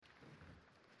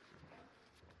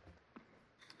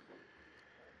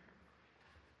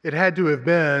It had to have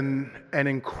been an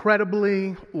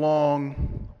incredibly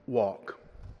long walk.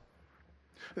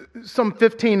 Some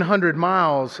 1,500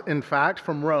 miles, in fact,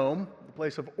 from Rome, the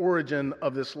place of origin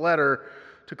of this letter,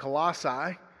 to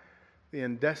Colossae, the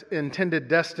intended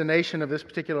destination of this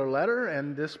particular letter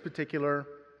and this particular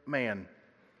man.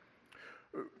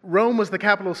 Rome was the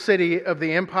capital city of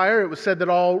the empire. It was said that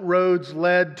all roads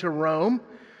led to Rome.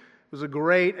 It was a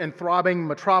great and throbbing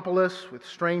metropolis with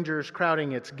strangers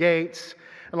crowding its gates.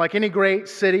 And like any great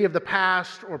city of the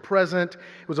past or present,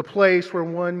 it was a place where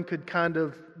one could kind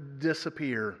of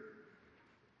disappear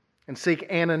and seek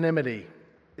anonymity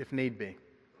if need be.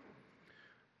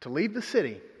 To leave the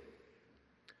city,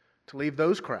 to leave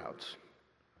those crowds,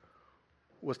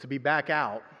 was to be back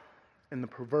out in the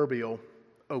proverbial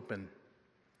open.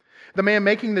 The man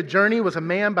making the journey was a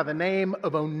man by the name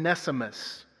of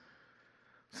Onesimus.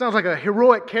 Sounds like a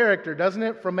heroic character, doesn't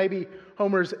it? From maybe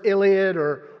Homer's Iliad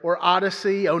or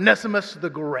Odyssey, Onesimus the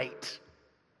Great.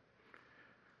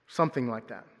 Something like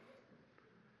that.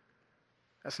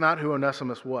 That's not who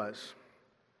Onesimus was.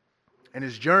 And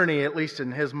his journey, at least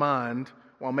in his mind,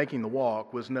 while making the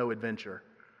walk, was no adventure.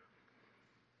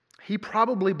 He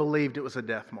probably believed it was a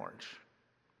death march.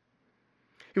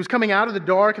 He was coming out of the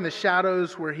dark and the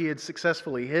shadows where he had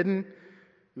successfully hidden.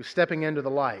 He was stepping into the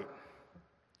light,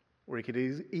 where he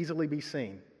could easily be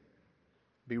seen,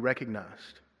 be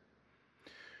recognized.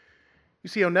 You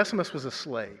see, Onesimus was a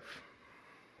slave.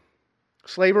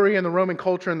 Slavery in the Roman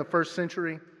culture in the first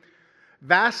century,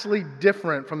 vastly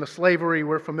different from the slavery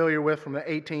we're familiar with from the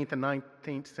 18th and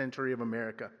 19th century of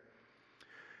America.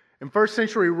 In first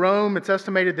century Rome, it's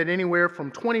estimated that anywhere from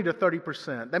 20 to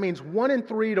 30%, that means 1 in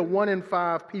 3 to 1 in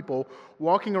 5 people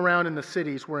walking around in the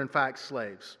cities were in fact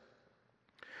slaves.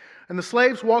 And the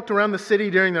slaves walked around the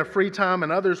city during their free time,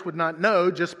 and others would not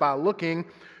know just by looking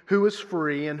who was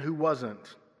free and who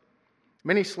wasn't.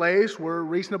 Many slaves were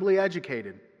reasonably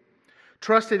educated,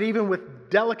 trusted even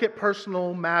with delicate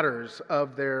personal matters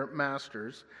of their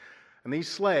masters, and these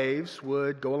slaves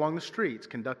would go along the streets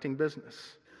conducting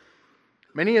business.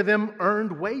 Many of them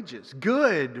earned wages,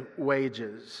 good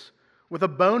wages, with a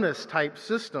bonus type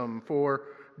system for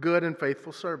good and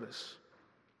faithful service.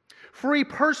 Free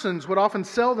persons would often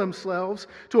sell themselves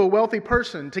to a wealthy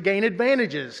person to gain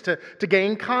advantages, to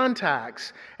gain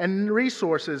contacts and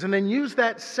resources, and then use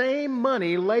that same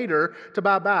money later to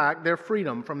buy back their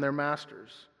freedom from their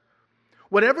masters.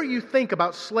 Whatever you think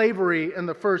about slavery in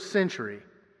the first century,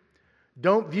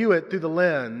 don't view it through the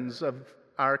lens of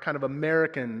our kind of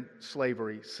American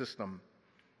slavery system.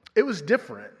 It was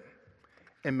different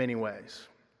in many ways.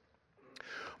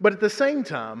 But at the same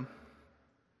time,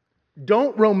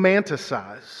 don't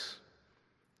romanticize,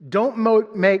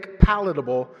 don't make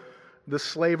palatable the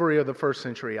slavery of the first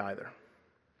century either.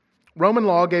 Roman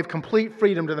law gave complete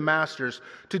freedom to the masters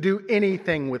to do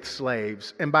anything with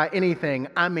slaves. And by anything,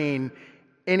 I mean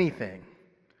anything.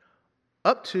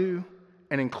 Up to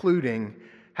and including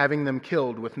having them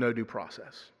killed with no due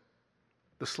process.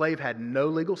 The slave had no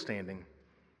legal standing,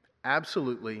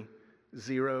 absolutely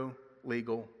zero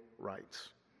legal rights.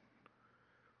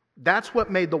 That's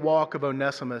what made the walk of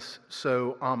Onesimus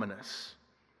so ominous,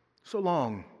 so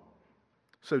long,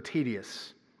 so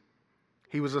tedious.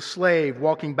 He was a slave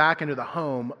walking back into the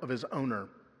home of his owner,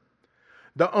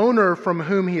 the owner from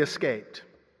whom he escaped.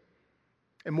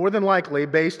 And more than likely,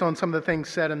 based on some of the things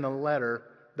said in the letter,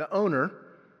 the owner,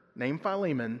 named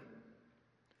Philemon,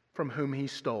 from whom he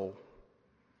stole.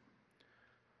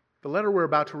 The letter we're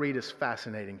about to read is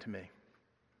fascinating to me.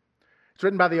 It's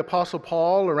written by the Apostle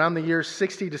Paul around the years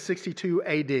 60 to 62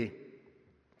 AD.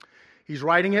 He's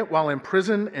writing it while in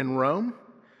prison in Rome.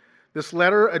 This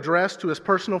letter addressed to his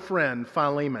personal friend,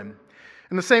 Philemon,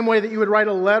 in the same way that you would write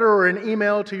a letter or an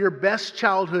email to your best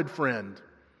childhood friend,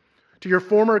 to your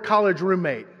former college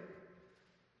roommate,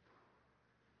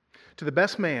 to the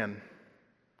best man,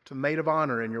 to the maid of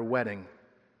honor in your wedding.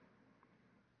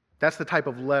 That's the type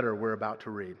of letter we're about to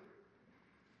read.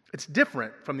 It's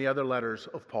different from the other letters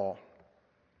of Paul.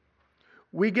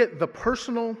 We get the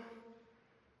personal,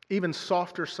 even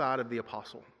softer side of the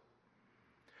apostle.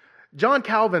 John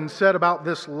Calvin said about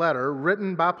this letter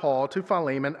written by Paul to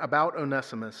Philemon about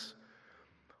Onesimus,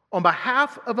 on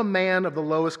behalf of a man of the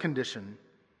lowest condition,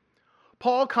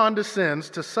 Paul condescends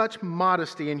to such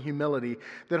modesty and humility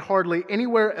that hardly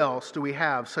anywhere else do we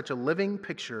have such a living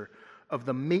picture of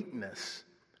the meekness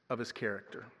of his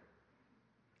character.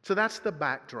 So that's the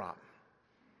backdrop.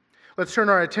 Let's turn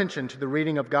our attention to the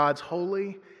reading of God's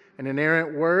holy and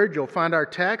inerrant word. You'll find our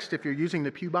text, if you're using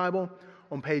the Pew Bible,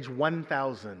 on page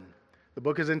 1000. The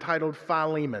book is entitled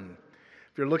Philemon.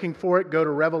 If you're looking for it, go to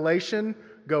Revelation,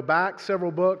 go back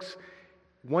several books.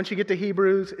 Once you get to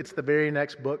Hebrews, it's the very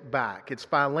next book back. It's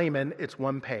Philemon, it's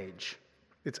one page.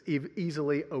 It's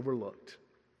easily overlooked.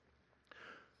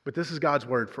 But this is God's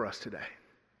word for us today.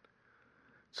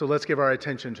 So let's give our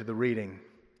attention to the reading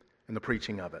and the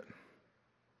preaching of it.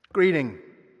 Greeting.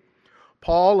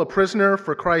 Paul, a prisoner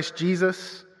for Christ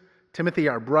Jesus, Timothy,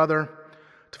 our brother,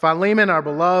 to Philemon, our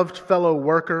beloved fellow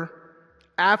worker,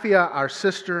 Apphia, our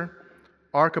sister,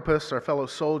 Archippus, our fellow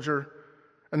soldier,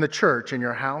 and the church in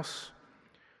your house,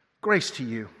 grace to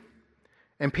you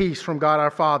and peace from God our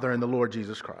Father and the Lord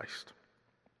Jesus Christ.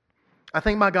 I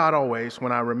thank my God always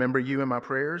when I remember you in my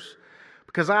prayers,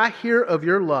 because I hear of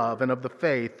your love and of the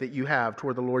faith that you have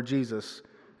toward the Lord Jesus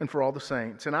and for all the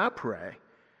saints. And I pray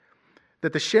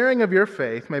that the sharing of your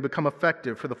faith may become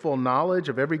effective for the full knowledge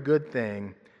of every good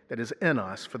thing that is in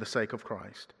us for the sake of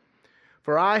Christ.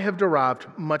 For I have derived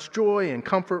much joy and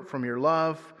comfort from your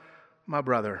love, my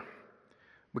brother,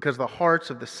 because the hearts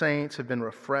of the saints have been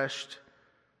refreshed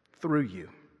through you.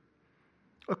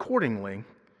 Accordingly,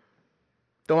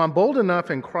 though I'm bold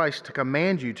enough in Christ to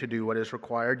command you to do what is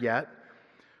required, yet,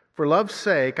 for love's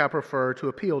sake, I prefer to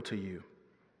appeal to you.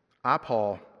 I,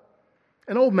 Paul,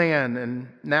 an old man and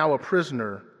now a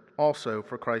prisoner also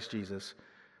for Christ Jesus,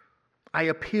 I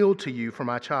appeal to you for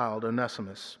my child,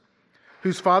 Onesimus,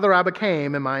 whose father I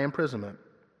became in my imprisonment.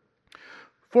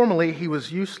 Formerly he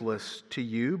was useless to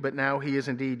you, but now he is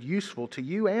indeed useful to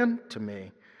you and to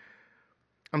me.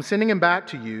 I'm sending him back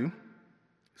to you,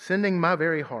 sending my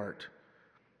very heart.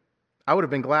 I would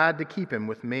have been glad to keep him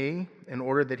with me in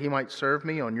order that he might serve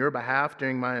me on your behalf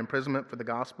during my imprisonment for the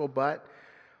gospel, but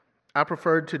I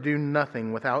preferred to do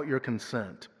nothing without your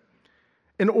consent,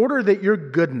 in order that your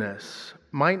goodness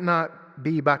might not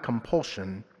be by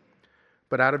compulsion,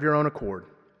 but out of your own accord.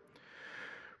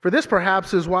 For this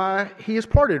perhaps is why he has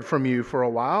parted from you for a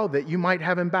while, that you might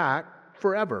have him back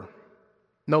forever,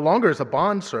 no longer as a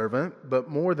bondservant, but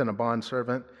more than a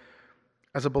bondservant,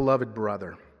 as a beloved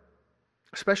brother,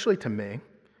 especially to me,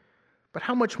 but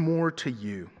how much more to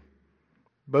you,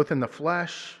 both in the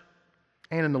flesh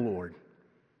and in the Lord.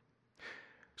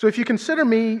 So if you consider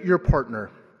me your partner,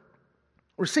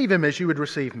 receive him as you would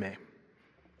receive me.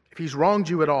 If he's wronged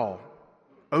you at all,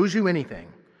 owes you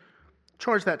anything,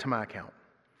 charge that to my account.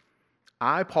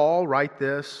 I, Paul, write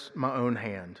this my own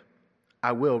hand.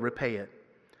 I will repay it,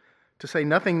 to say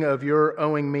nothing of your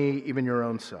owing me even your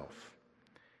own self.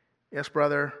 Yes,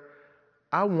 brother,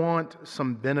 I want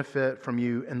some benefit from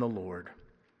you in the Lord.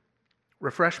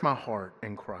 Refresh my heart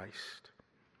in Christ.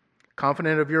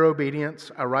 Confident of your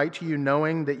obedience, I write to you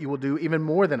knowing that you will do even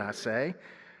more than I say.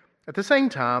 At the same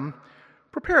time,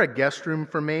 prepare a guest room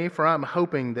for me, for I'm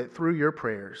hoping that through your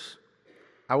prayers,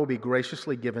 I will be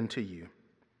graciously given to you.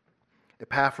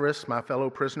 Epaphras, my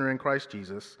fellow prisoner in Christ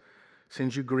Jesus,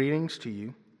 sends you greetings to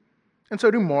you, and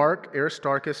so do Mark,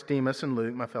 Aristarchus, Demas, and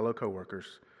Luke, my fellow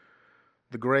co-workers.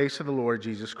 The grace of the Lord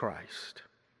Jesus Christ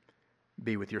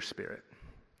be with your spirit.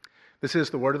 This is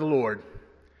the word of the Lord.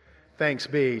 Thanks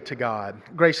be to God.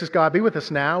 Gracious God, be with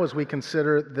us now as we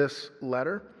consider this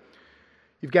letter.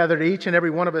 You've gathered each and every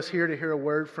one of us here to hear a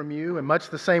word from you. In much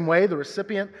the same way, the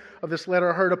recipient of this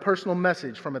letter heard a personal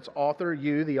message from its author.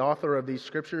 You, the author of these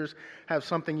scriptures, have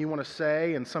something you want to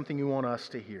say and something you want us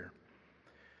to hear.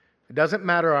 It doesn't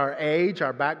matter our age,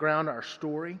 our background, our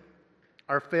story,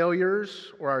 our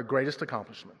failures, or our greatest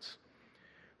accomplishments.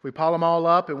 If we pile them all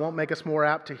up, it won't make us more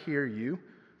apt to hear you,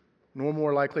 nor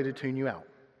more likely to tune you out.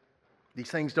 These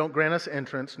things don't grant us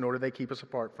entrance, nor do they keep us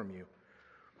apart from you.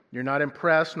 You're not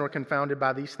impressed nor confounded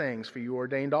by these things, for you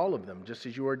ordained all of them, just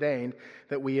as you ordained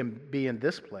that we be in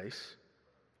this place,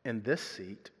 in this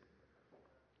seat,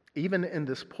 even in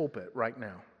this pulpit right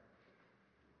now.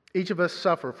 Each of us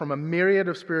suffer from a myriad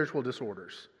of spiritual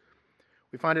disorders.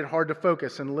 We find it hard to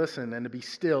focus and listen and to be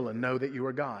still and know that you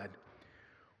are God.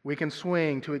 We can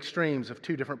swing to extremes of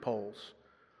two different poles.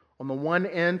 On the one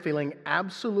end, feeling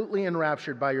absolutely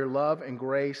enraptured by your love and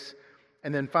grace,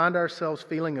 and then find ourselves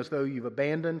feeling as though you've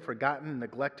abandoned, forgotten,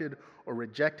 neglected, or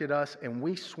rejected us, and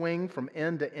we swing from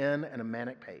end to end at a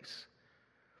manic pace.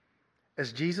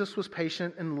 As Jesus was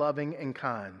patient and loving and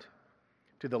kind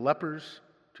to the lepers,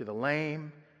 to the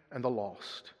lame, and the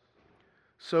lost,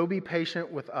 so be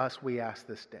patient with us, we ask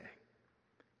this day.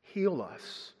 Heal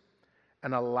us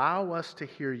and allow us to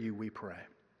hear you, we pray.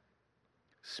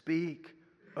 Speak,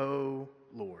 O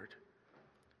Lord,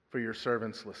 for your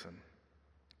servants listen.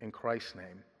 In Christ's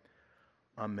name,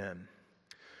 amen.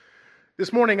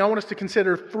 This morning, I want us to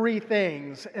consider three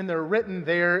things, and they're written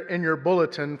there in your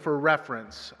bulletin for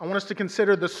reference. I want us to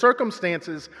consider the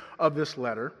circumstances of this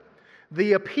letter,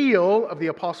 the appeal of the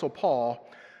Apostle Paul,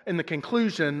 and the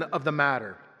conclusion of the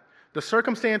matter. The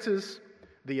circumstances,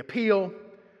 the appeal,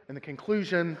 and the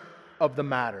conclusion of the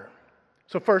matter.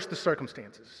 So first, the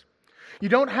circumstances. You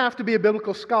don't have to be a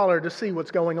biblical scholar to see what's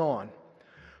going on.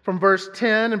 From verse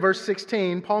 10 and verse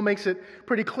 16, Paul makes it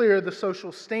pretty clear the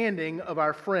social standing of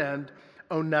our friend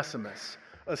Onesimus,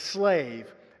 a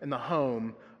slave in the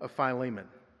home of Philemon.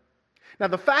 Now,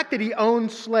 the fact that he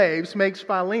owned slaves makes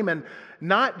Philemon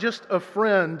not just a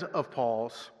friend of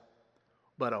Paul's,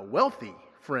 but a wealthy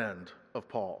friend of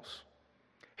Paul's.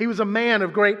 He was a man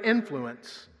of great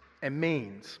influence and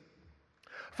means.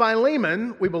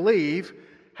 Philemon, we believe,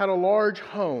 had a large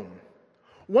home.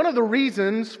 One of the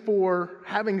reasons for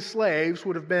having slaves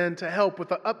would have been to help with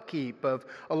the upkeep of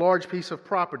a large piece of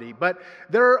property. But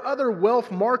there are other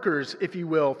wealth markers, if you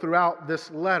will, throughout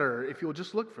this letter, if you'll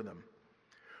just look for them.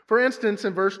 For instance,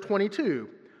 in verse 22,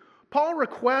 Paul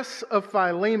requests of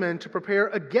Philemon to prepare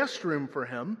a guest room for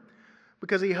him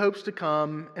because he hopes to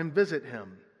come and visit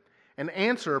him and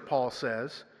answer, Paul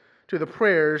says, to the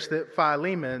prayers that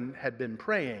Philemon had been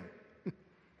praying.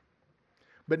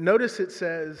 But notice it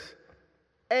says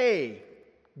a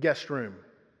guest room,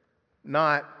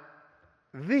 not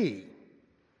the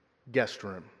guest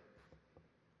room.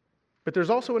 But there's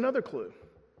also another clue.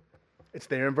 It's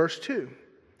there in verse 2.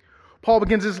 Paul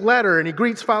begins his letter and he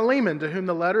greets Philemon, to whom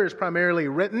the letter is primarily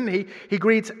written. He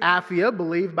greets Apphia,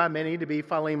 believed by many to be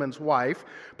Philemon's wife,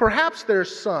 perhaps their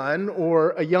son or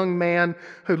a young man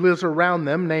who lives around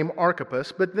them named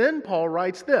Archippus. But then Paul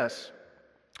writes this,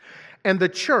 and the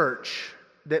church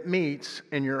that meets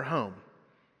in your home.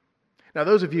 Now,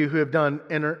 those of you who have done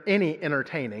any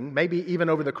entertaining, maybe even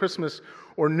over the Christmas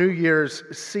or New Year's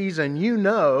season, you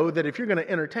know that if you're going to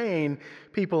entertain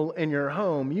people in your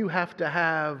home, you have to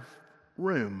have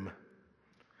room.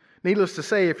 Needless to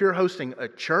say, if you're hosting a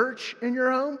church in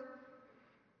your home,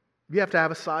 you have to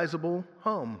have a sizable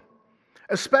home.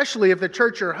 Especially if the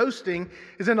church you're hosting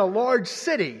is in a large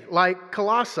city like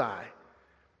Colossae.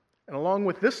 And along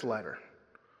with this letter,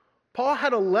 Paul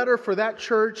had a letter for that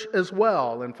church as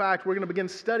well. In fact, we're going to begin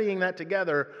studying that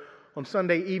together on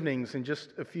Sunday evenings in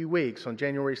just a few weeks, on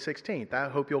January 16th. I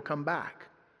hope you'll come back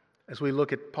as we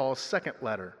look at Paul's second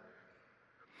letter.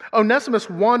 Onesimus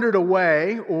wandered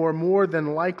away, or more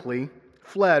than likely,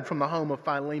 fled from the home of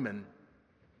Philemon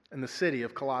in the city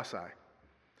of Colossae.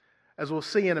 As we'll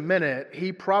see in a minute,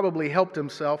 he probably helped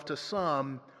himself to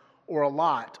some or a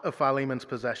lot of Philemon's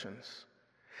possessions.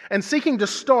 And seeking to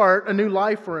start a new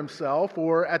life for himself,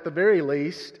 or at the very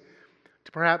least,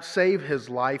 to perhaps save his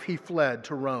life, he fled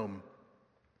to Rome.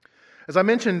 As I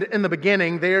mentioned in the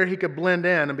beginning, there he could blend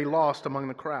in and be lost among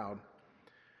the crowd.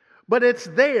 But it's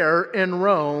there in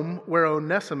Rome where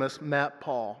Onesimus met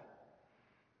Paul.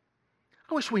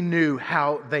 I wish we knew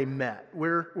how they met.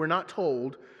 We're not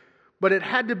told, but it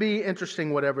had to be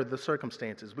interesting whatever the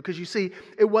circumstances. Because you see,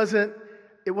 it wasn't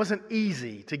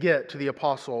easy to get to the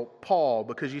Apostle Paul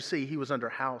because you see, he was under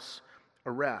house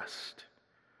arrest.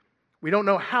 We don't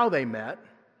know how they met.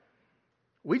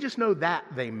 We just know that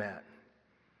they met.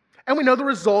 And we know the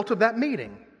result of that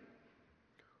meeting.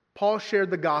 Paul shared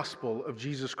the gospel of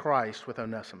Jesus Christ with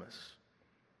Onesimus.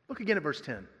 Look again at verse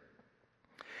 10.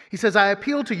 He says, I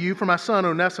appeal to you for my son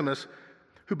Onesimus,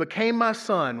 who became my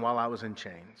son while I was in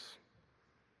chains.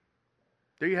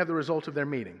 There you have the result of their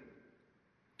meeting.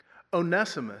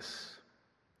 Onesimus,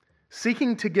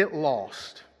 seeking to get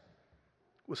lost,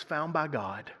 was found by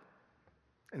God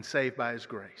and saved by His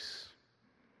grace.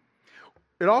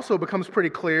 It also becomes pretty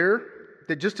clear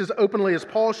that just as openly as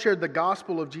Paul shared the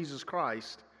gospel of Jesus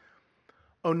Christ,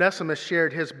 Onesimus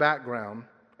shared his background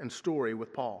and story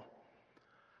with Paul.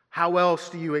 How else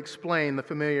do you explain the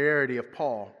familiarity of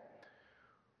Paul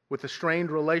with the strained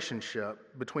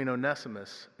relationship between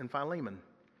Onesimus and Philemon?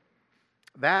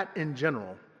 That, in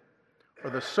general, are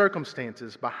the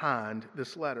circumstances behind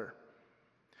this letter.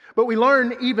 But we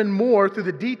learn even more through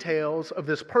the details of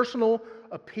this personal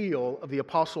appeal of the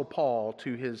Apostle Paul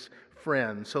to his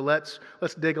friends. So let's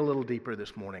dig a little deeper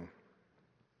this morning.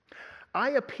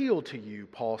 I appeal to you,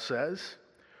 Paul says,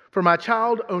 for my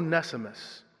child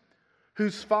Onesimus,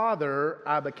 whose father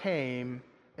I became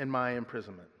in my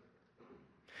imprisonment.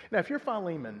 Now, if you're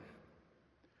Philemon,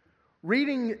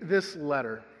 reading this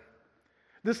letter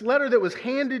that was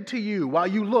handed to you while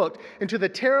you looked into the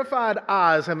terrified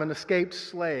eyes of an escaped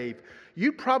slave,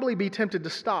 you'd probably be tempted to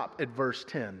stop at verse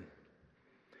 10,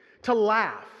 to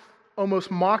laugh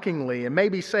almost mockingly and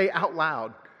maybe say out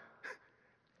loud,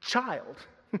 child.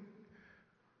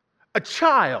 A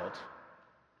child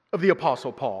of the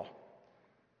Apostle Paul.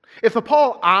 If the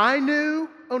Paul I knew,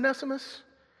 Onesimus,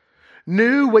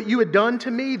 knew what you had done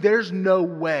to me, there's no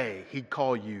way he'd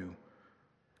call you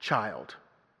child.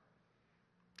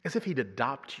 As if he'd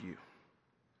adopt you.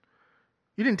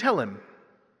 You didn't tell him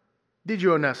Did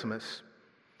you, Onesimus?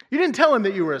 You didn't tell him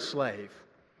that you were a slave.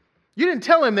 You didn't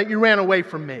tell him that you ran away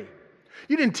from me.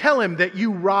 You didn't tell him that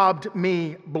you robbed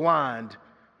me blind.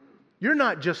 You're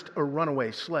not just a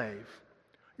runaway slave.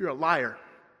 You're a liar.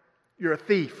 You're a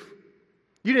thief.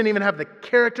 You didn't even have the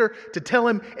character to tell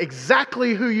him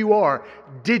exactly who you are.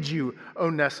 Did you,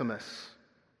 Onesimus?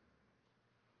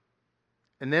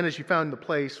 And then as you found the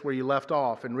place where you left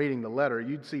off in reading the letter,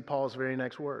 you'd see Paul's very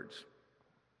next words.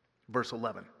 Verse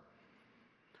 11.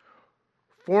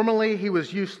 Formerly he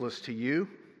was useless to you,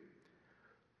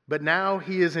 but now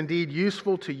he is indeed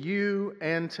useful to you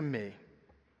and to me.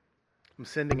 I'm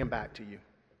sending him back to you.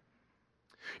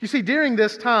 You see, during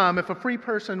this time, if a free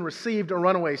person received a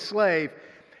runaway slave,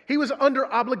 he was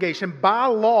under obligation by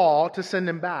law to send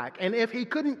him back. And if he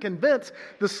couldn't convince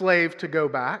the slave to go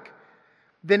back,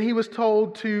 then he was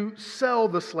told to sell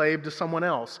the slave to someone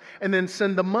else and then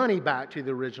send the money back to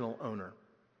the original owner.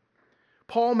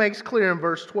 Paul makes clear in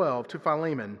verse 12 to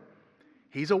Philemon,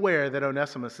 he's aware that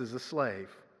Onesimus is a slave.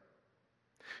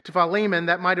 To Philemon,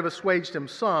 that might have assuaged him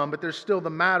some, but there's still the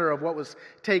matter of what was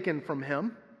taken from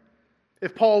him.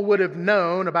 If Paul would have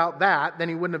known about that, then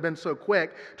he wouldn't have been so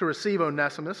quick to receive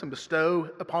Onesimus and bestow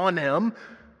upon him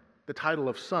the title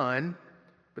of son.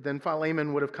 But then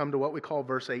Philemon would have come to what we call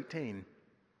verse 18.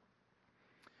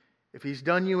 If he's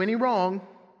done you any wrong,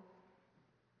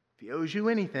 if he owes you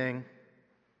anything,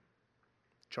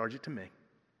 charge it to me.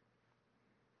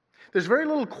 There's very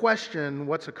little question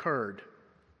what's occurred.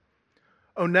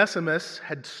 Onesimus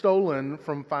had stolen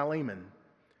from Philemon,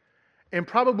 and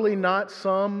probably not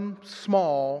some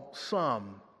small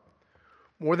sum.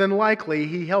 More than likely,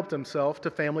 he helped himself to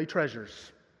family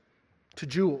treasures, to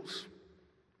jewels,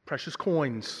 precious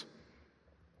coins,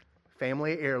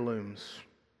 family heirlooms.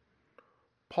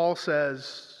 Paul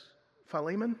says,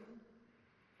 Philemon,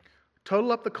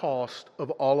 total up the cost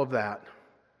of all of that,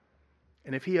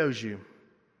 and if he owes you,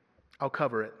 I'll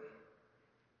cover it.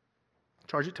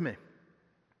 Charge it to me.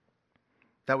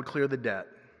 That would clear the debt.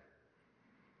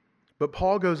 But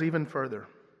Paul goes even further.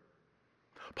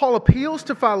 Paul appeals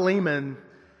to Philemon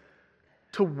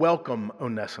to welcome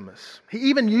Onesimus. He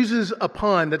even uses a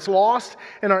pun that's lost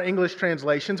in our English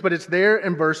translations, but it's there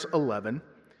in verse 11.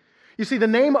 You see, the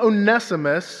name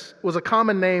Onesimus was a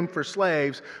common name for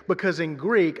slaves because in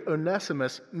Greek,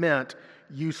 Onesimus meant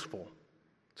useful.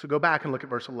 So go back and look at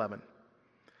verse 11.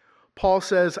 Paul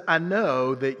says, I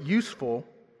know that useful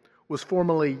was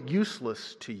formerly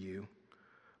useless to you,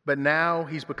 but now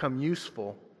he's become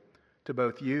useful to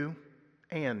both you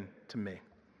and to me.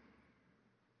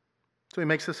 So he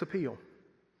makes this appeal.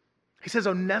 He says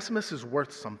Onesimus is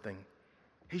worth something.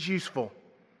 He's useful.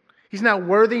 He's now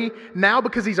worthy now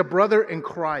because he's a brother in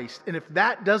Christ. And if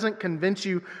that doesn't convince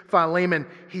you, Philemon,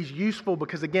 he's useful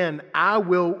because, again, I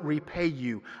will repay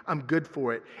you. I'm good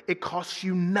for it. It costs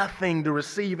you nothing to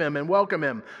receive him and welcome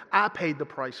him. I paid the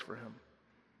price for him.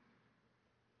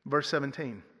 Verse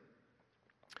 17.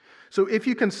 So if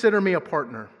you consider me a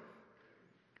partner,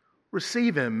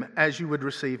 receive him as you would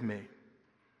receive me.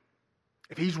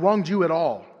 If he's wronged you at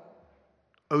all,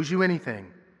 owes you anything,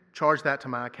 charge that to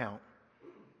my account.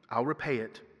 I'll repay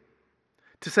it.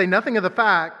 To say nothing of the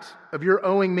fact of your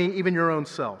owing me even your own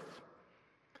self.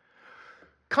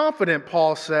 Confident,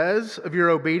 Paul says, of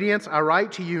your obedience, I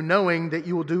write to you knowing that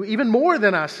you will do even more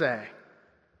than I say.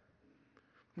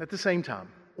 At the same time,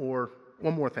 or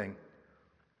one more thing,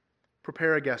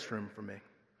 prepare a guest room for me.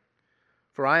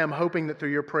 For I am hoping that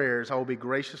through your prayers I will be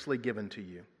graciously given to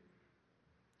you.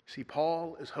 See,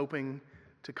 Paul is hoping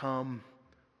to come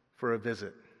for a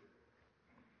visit.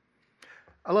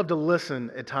 I love to listen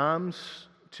at times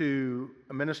to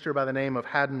a minister by the name of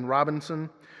Haddon Robinson,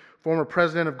 former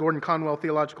president of Gordon Conwell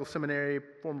Theological Seminary,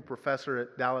 former professor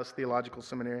at Dallas Theological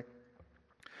Seminary.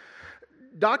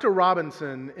 Dr.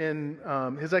 Robinson, in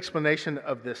his explanation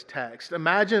of this text,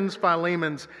 imagines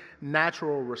Philemon's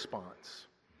natural response.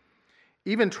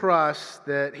 Even trusts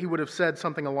that he would have said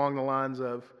something along the lines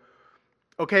of,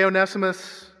 okay,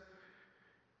 Onesimus,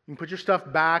 you can put your stuff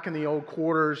back in the old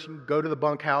quarters, you can go to the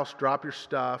bunkhouse, drop your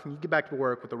stuff, and you get back to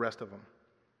work with the rest of them.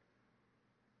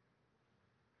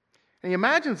 And he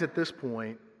imagines at this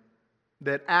point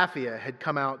that Apphia had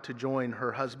come out to join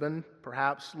her husband,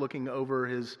 perhaps looking over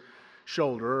his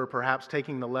shoulder, or perhaps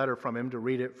taking the letter from him to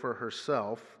read it for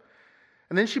herself.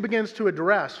 And then she begins to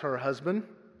address her husband.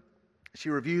 She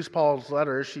reviews Paul's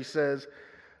letter. She says,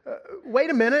 wait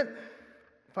a minute,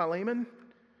 Philemon.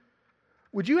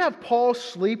 Would you have Paul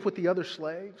sleep with the other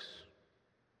slaves?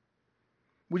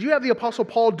 Would you have the Apostle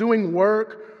Paul doing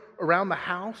work around the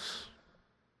house?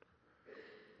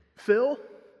 Phil,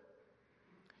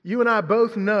 you and I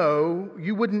both know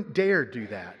you wouldn't dare do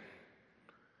that.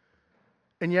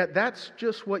 And yet that's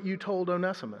just what you told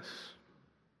Onesimus.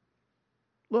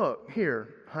 Look,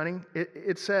 here, honey,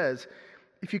 it says,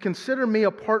 if you consider me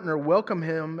a partner, welcome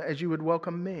him as you would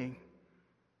welcome me.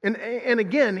 And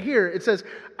again, here it says,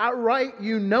 I write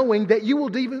you knowing that you will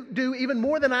do even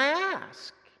more than I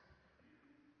ask.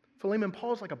 Philemon,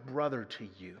 Paul's like a brother to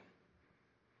you.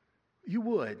 You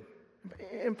would.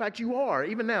 In fact, you are,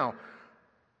 even now,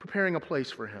 preparing a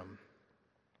place for him.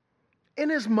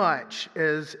 Inasmuch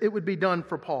as it would be done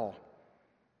for Paul.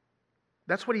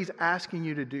 That's what he's asking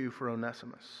you to do for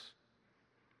Onesimus.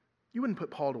 You wouldn't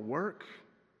put Paul to work.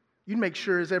 You'd make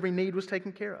sure his every need was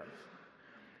taken care of.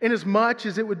 Inasmuch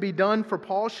as it would be done for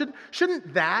Paul,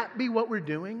 shouldn't that be what we're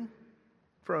doing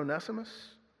for Onesimus?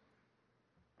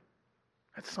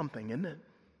 That's something, isn't it?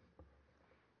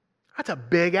 That's a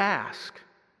big ask.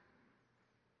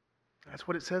 That's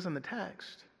what it says in the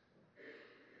text.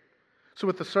 So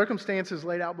with the circumstances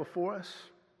laid out before us,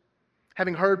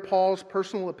 having heard Paul's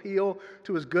personal appeal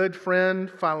to his good friend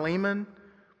Philemon,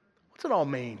 what's it all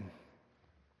mean?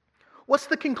 What's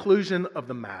the conclusion of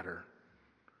the matter?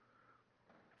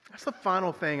 That's the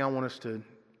final thing I want us to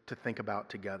think about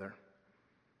together.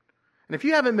 And if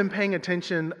you haven't been paying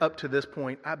attention up to this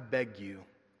point, I beg you,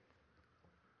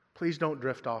 please don't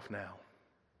drift off now.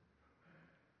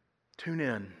 Tune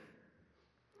in.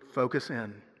 Focus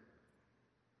in.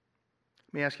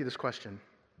 Let me ask you this question.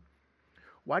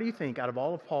 Why do you think, out of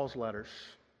all of Paul's letters,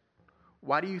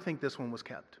 why do you think this one was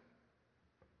kept?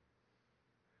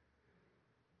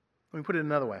 Let me put it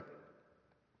another way.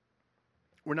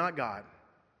 We're not God.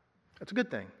 That's a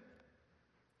good thing.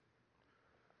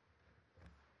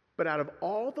 But out of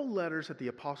all the letters that the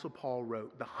Apostle Paul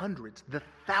wrote, the hundreds, the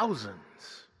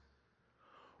thousands,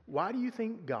 why do you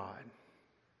think God,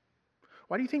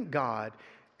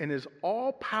 in his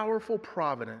all-powerful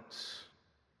providence,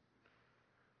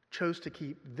 chose to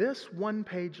keep this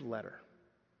one-page letter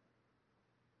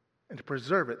and to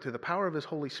preserve it through the power of his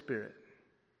Holy Spirit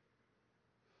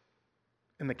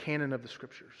in the canon of the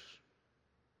Scriptures?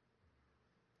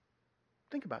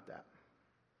 Think about that.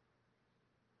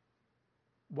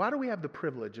 Why do we have the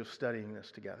privilege of studying this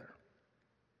together?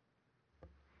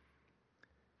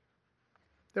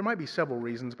 There might be several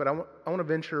reasons, but I want to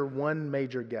venture one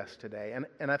major guess today,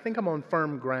 and I think I'm on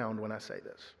firm ground when I say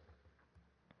this.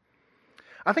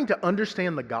 I think to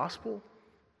understand the gospel,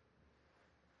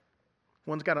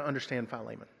 one's got to understand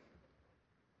Philemon.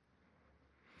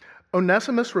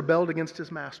 Onesimus rebelled against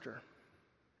his master,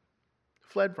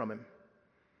 fled from him,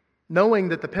 knowing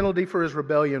that the penalty for his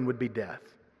rebellion would be death.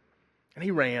 And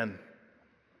he ran.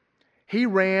 He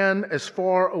ran as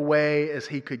far away as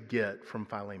he could get from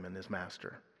Philemon, his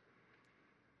master.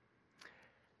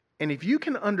 And if you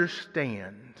can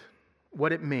understand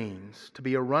what it means to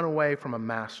be a runaway from a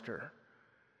master,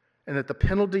 and that the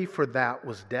penalty for that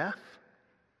was death,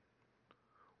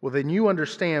 well, then you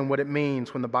understand what it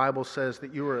means when the Bible says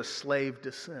that you are a slave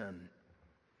to sin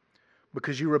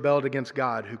because you rebelled against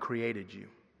God who created you.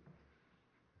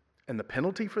 And the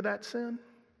penalty for that sin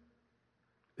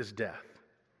is death.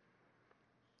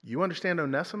 You understand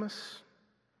Onesimus?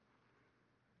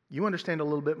 You understand a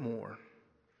little bit more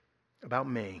about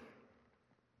me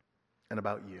and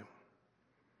about you.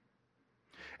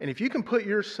 And if you can put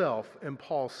yourself in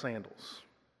Paul's sandals,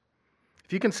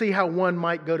 if you can see how one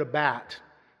might go to bat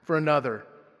for another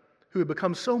who had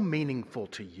become so meaningful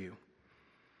to you,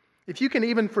 if you can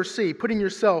even foresee putting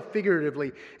yourself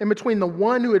figuratively in between the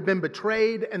one who had been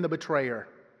betrayed and the betrayer,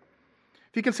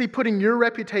 if you can see putting your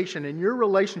reputation and your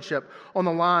relationship on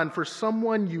the line for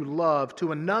someone you love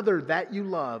to another that you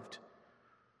loved,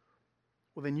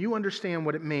 well, then you understand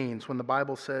what it means when the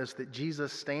Bible says that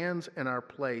Jesus stands in our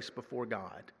place before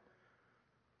God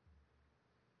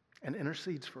and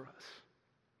intercedes for us.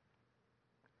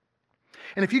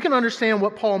 And if you can understand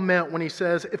what Paul meant when he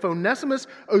says, if Onesimus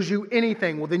owes you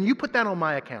anything, well, then you put that on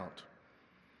my account.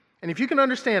 And if you can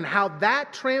understand how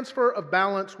that transfer of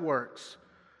balance works,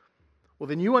 well,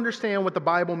 then you understand what the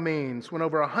Bible means when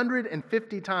over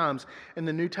 150 times in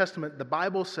the New Testament, the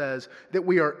Bible says that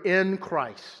we are in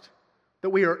Christ, that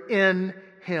we are in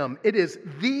Him. It is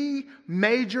the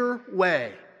major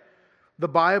way the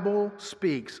Bible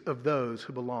speaks of those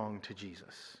who belong to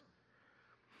Jesus.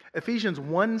 Ephesians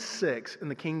 1:6 in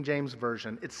the King James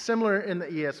Version. It's similar in the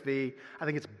ESV. I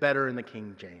think it's better in the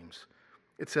King James.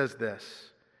 It says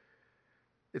this.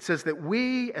 It says that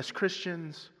we as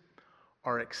Christians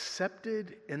are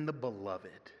accepted in the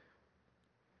beloved.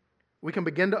 We can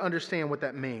begin to understand what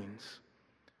that means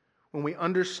when we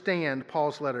understand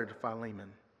Paul's letter to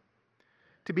Philemon.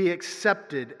 To be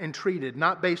accepted and treated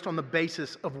not based on the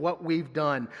basis of what we've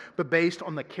done, but based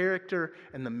on the character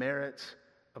and the merits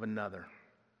of another.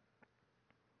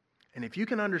 And if you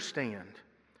can understand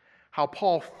how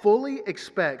Paul fully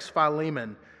expects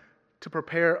Philemon to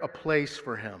prepare a place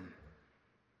for him,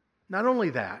 not only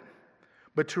that,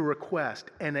 but to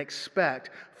request and expect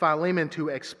Philemon to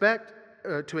accept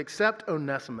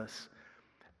Onesimus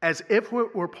as if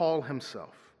it were Paul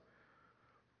himself,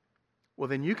 well,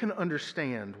 then you can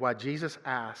understand why Jesus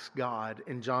asked God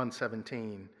in John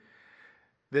 17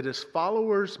 that his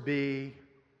followers be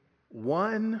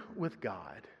one with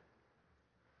God,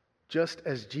 just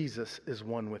as Jesus is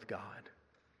one with God.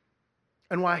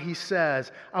 And why he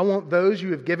says, I want those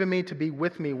you have given me to be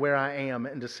with me where I am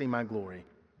and to see my glory.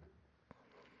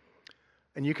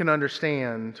 And you can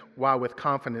understand why with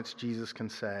confidence Jesus can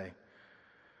say,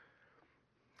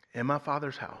 in my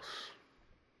Father's house,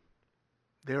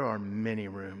 there are many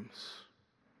rooms.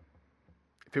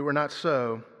 If it were not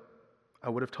so, I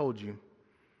would have told you.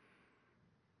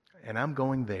 And I'm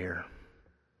going there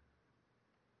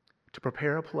to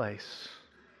prepare a place,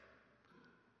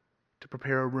 to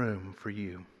prepare a room for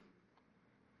you.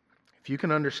 If you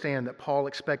can understand that Paul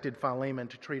expected Philemon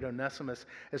to treat Onesimus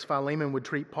as Philemon would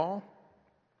treat Paul,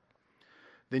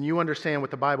 then you understand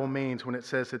what the Bible means when it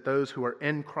says that those who are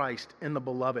in Christ, in the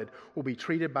beloved, will be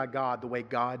treated by God the way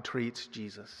God treats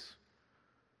Jesus,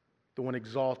 the one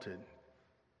exalted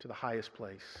to the highest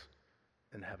place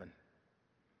in heaven.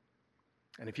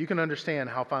 And if you can understand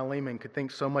how Philemon could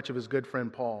think so much of his good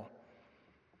friend Paul,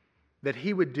 that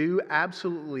he would do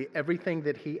absolutely everything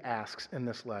that he asks in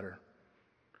this letter,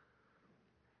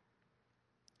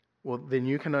 well, then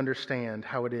you can understand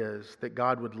how it is that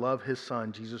God would love his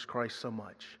Son, Jesus Christ, so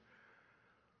much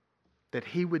that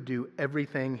he would do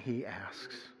everything he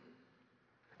asks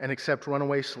and accept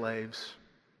runaway slaves,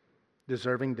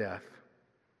 deserving death,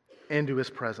 into his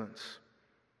presence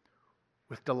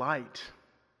with delight,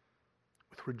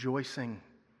 with rejoicing,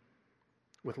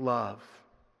 with love,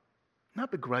 not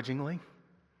begrudgingly,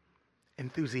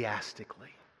 enthusiastically.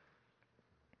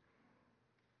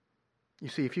 You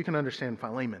see, if you can understand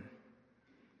Philemon,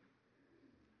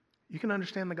 you can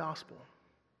understand the gospel.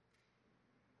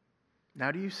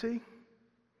 Now do you see?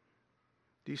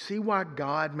 Do you see why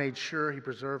God made sure he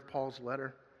preserved Paul's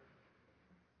letter?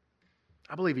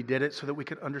 I believe he did it so that we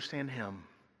could understand him.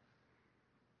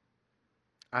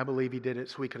 I believe he did it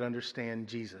so we could understand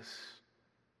Jesus,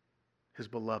 his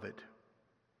beloved,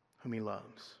 whom he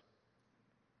loves.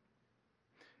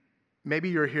 Maybe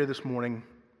you're here this morning,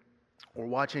 or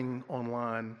watching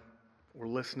online, or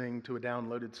listening to a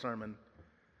downloaded sermon,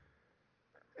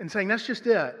 and saying, that's just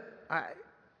it.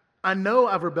 I know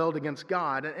I've rebelled against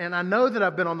God, and I know that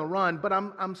I've been on the run, but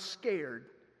I'm scared.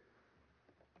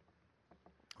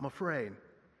 I'm afraid.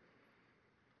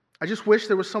 I just wish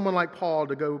there was someone like Paul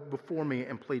to go before me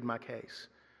and plead my case.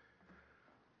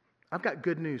 I've got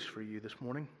good news for you this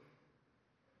morning,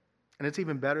 and it's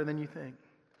even better than you think.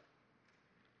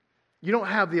 You don't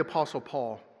have the Apostle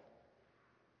Paul.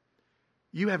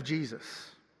 You have Jesus,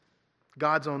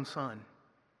 God's own Son.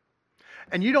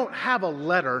 And you don't have a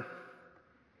letter.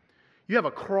 You have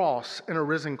a cross and a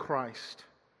risen Christ.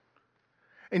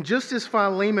 And just as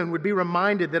Philemon would be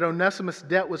reminded that Onesimus'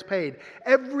 debt was paid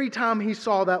every time he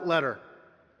saw that letter,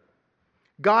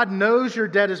 God knows your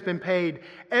debt has been paid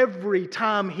every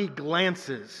time he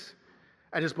glances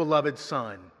at his beloved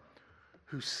Son,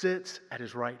 who sits at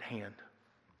his right hand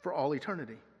for all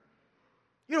eternity.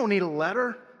 You don't need a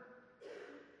letter.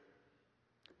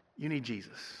 You need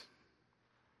Jesus.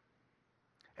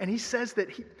 And he says that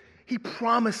he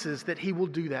promises that he will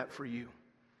do that for you.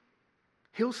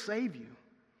 He'll save you.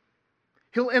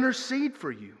 He'll intercede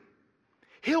for you.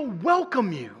 He'll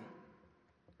welcome you.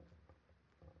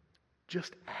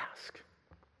 Just ask.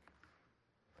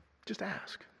 Just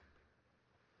ask.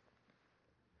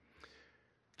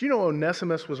 Do you know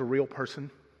Onesimus was a real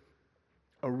person?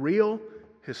 A real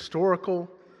historical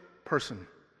person.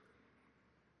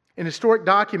 In historic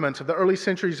documents of the early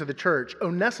centuries of the church,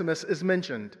 Onesimus is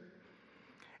mentioned.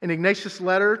 In Ignatius'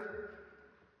 letter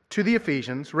to the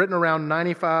Ephesians, written around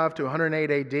 95 to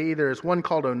 108 AD, there is one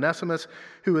called Onesimus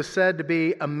who is said to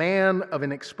be a man of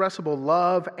inexpressible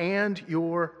love and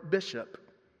your bishop,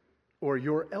 or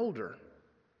your elder.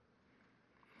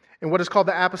 In what is called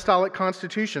the Apostolic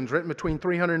Constitutions, written between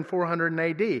 300 and 400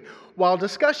 AD. While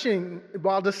discussing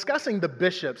the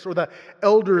bishops or the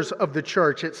elders of the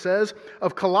church, it says,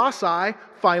 of Colossae,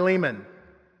 Philemon.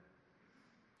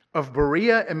 Of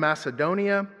Berea and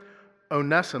Macedonia,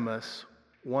 Onesimus,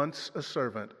 once a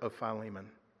servant of Philemon.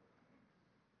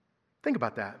 Think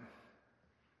about that.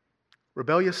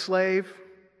 Rebellious slave,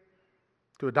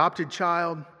 to adopted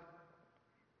child,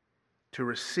 to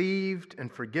received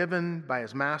and forgiven by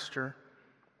his master,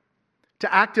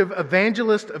 to active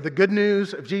evangelist of the good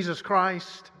news of Jesus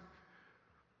Christ,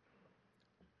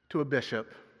 to a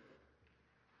bishop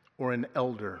or an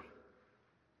elder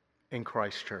in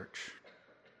Christ Church.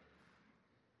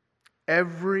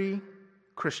 Every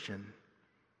Christian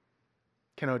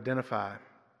can identify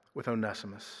with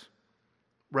Onesimus,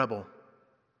 rebel,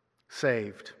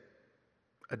 saved,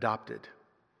 adopted,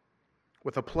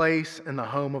 with a place in the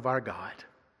home of our God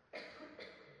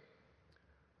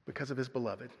because of his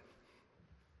beloved.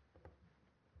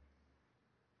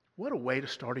 What a way to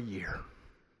start a year.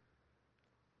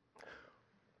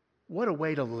 What a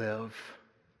way to live.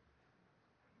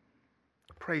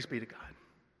 Praise be to God.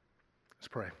 Let's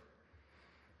pray.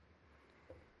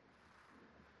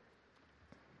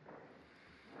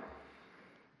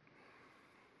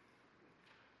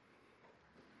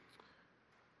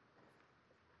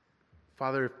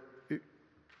 Father,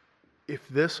 if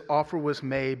this offer was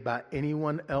made by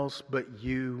anyone else but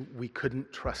you, we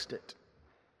couldn't trust it.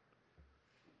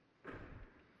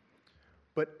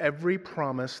 But every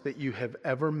promise that you have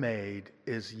ever made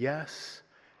is yes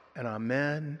and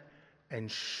amen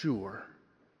and sure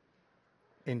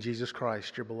in Jesus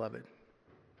Christ, your beloved,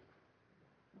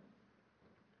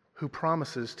 who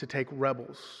promises to take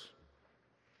rebels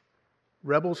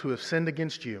who have sinned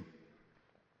against you,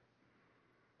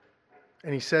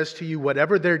 and he says to you,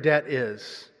 whatever their debt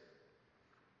is,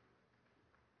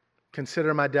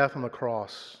 consider my death on the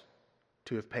cross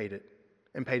to have paid it,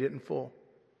 and paid it in full.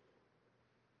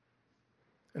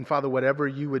 And Father, whatever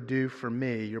you would do for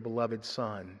me, your beloved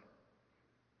Son,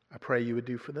 I pray you would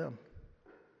do for them.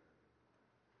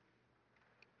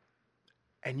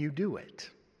 And you do it.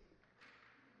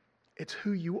 It's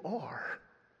who you are.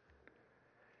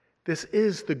 This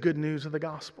is the good news of the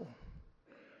gospel.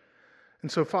 And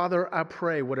so, Father, I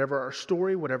pray whatever our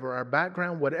story, whatever our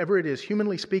background, whatever it is,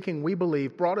 humanly speaking, we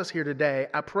believe brought us here today,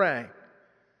 I pray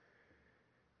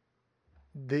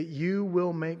that you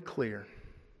will make clear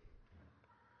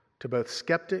to both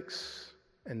skeptics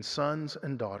and sons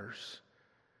and daughters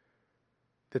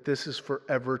that this is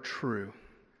forever true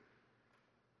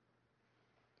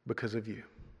because of you.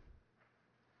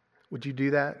 Would you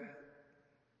do that?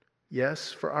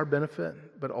 Yes, for our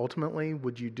benefit, but ultimately,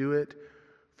 would you do it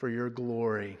for your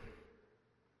glory?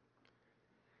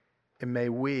 And may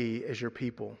we, as your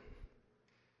people,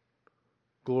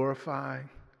 glorify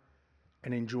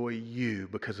and enjoy you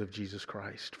because of Jesus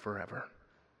Christ forever.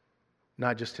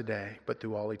 Not just today, but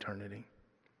through all eternity.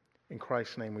 In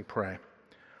Christ's name we pray.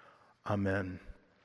 Amen.